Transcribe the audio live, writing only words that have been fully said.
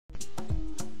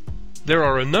There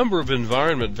are a number of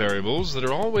environment variables that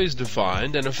are always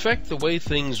defined and affect the way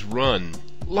things run.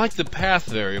 Like the path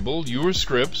variable, your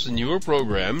scripts and your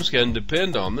programs can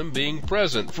depend on them being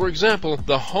present. For example,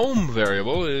 the home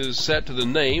variable is set to the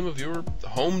name of your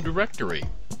home directory.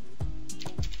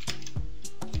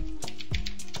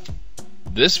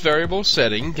 This variable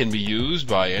setting can be used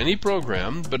by any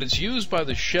program, but it's used by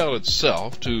the shell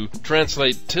itself to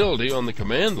translate tilde on the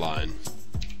command line.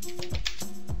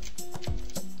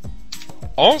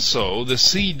 Also, the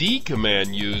cd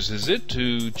command uses it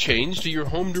to change to your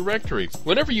home directory.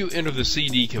 Whenever you enter the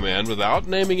cd command without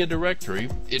naming a directory,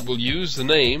 it will use the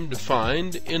name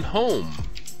defined in home.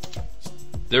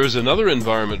 There is another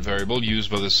environment variable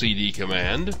used by the cd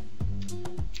command.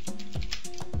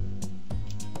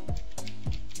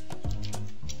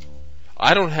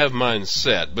 I don't have mine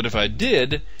set, but if I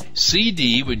did,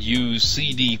 cd would use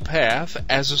cd path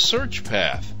as a search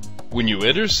path. When you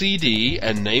enter cd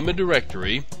and name a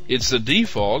directory, it's the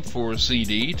default for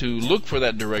cd to look for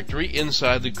that directory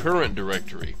inside the current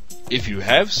directory. If you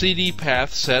have cd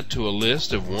path set to a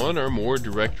list of one or more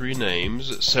directory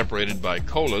names separated by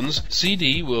colons,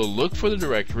 cd will look for the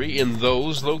directory in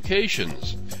those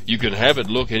locations. You can have it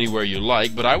look anywhere you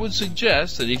like, but I would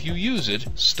suggest that if you use it,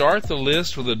 start the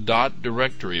list with a dot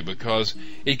directory, because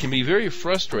it can be very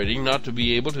frustrating not to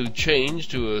be able to change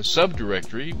to a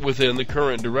subdirectory within the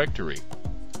current directory.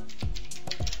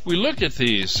 We looked at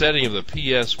the setting of the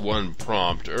PS1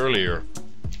 prompt earlier.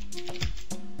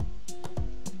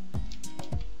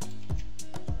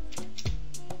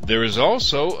 There is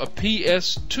also a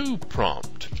PS2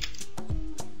 prompt.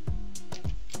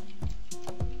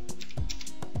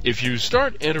 If you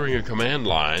start entering a command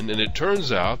line and it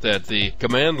turns out that the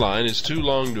command line is too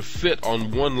long to fit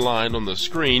on one line on the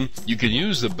screen, you can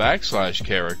use the backslash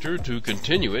character to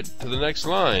continue it to the next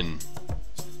line.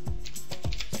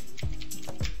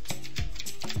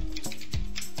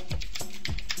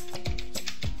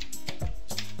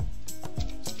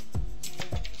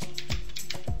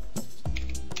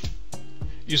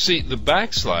 You see, the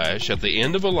backslash at the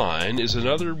end of a line is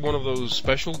another one of those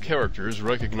special characters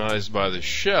recognized by the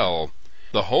shell.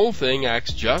 The whole thing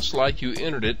acts just like you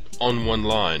entered it on one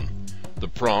line. The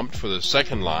prompt for the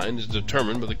second line is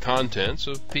determined by the contents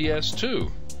of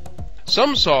PS2.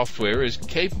 Some software is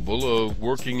capable of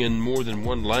working in more than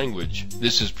one language.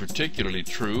 This is particularly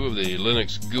true of the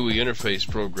Linux GUI interface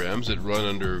programs that run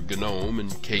under GNOME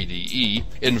and KDE.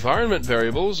 Environment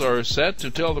variables are set to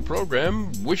tell the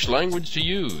program which language to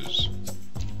use.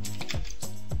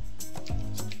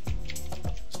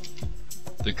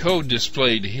 The code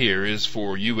displayed here is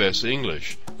for US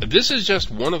English. This is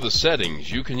just one of the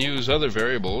settings. You can use other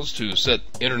variables to set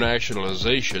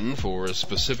internationalization for a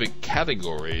specific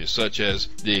category, such as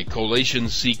the collation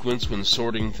sequence when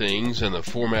sorting things and the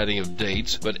formatting of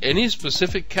dates, but any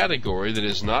specific category that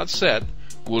is not set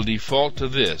will default to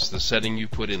this, the setting you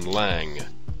put in lang.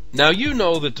 Now you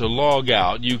know that to log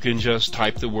out you can just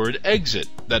type the word exit.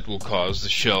 That will cause the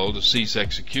shell to cease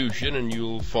execution and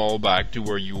you'll fall back to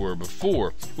where you were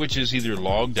before, which is either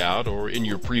logged out or in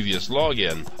your previous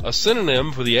login. A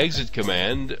synonym for the exit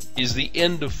command is the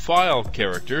end of file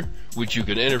character, which you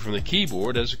can enter from the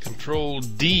keyboard as a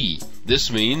Control-D.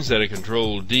 This means that a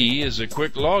Control-D is a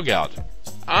quick logout.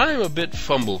 I'm a bit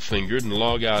fumble-fingered and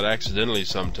log out accidentally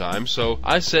sometimes, so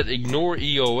I set ignore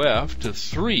EOF to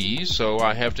 3, so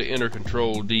I have to enter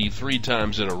Control-D 3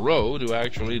 times in a row to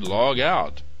actually log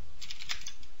out.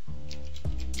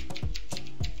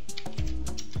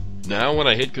 Now when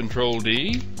I hit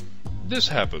Control-D, this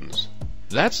happens.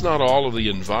 That's not all of the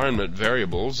environment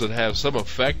variables that have some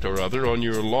effect or other on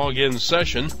your login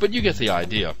session, but you get the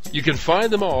idea. You can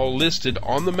find them all listed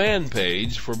on the man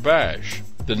page for Bash.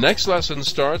 The next lesson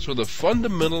starts with the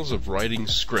fundamentals of writing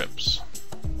scripts.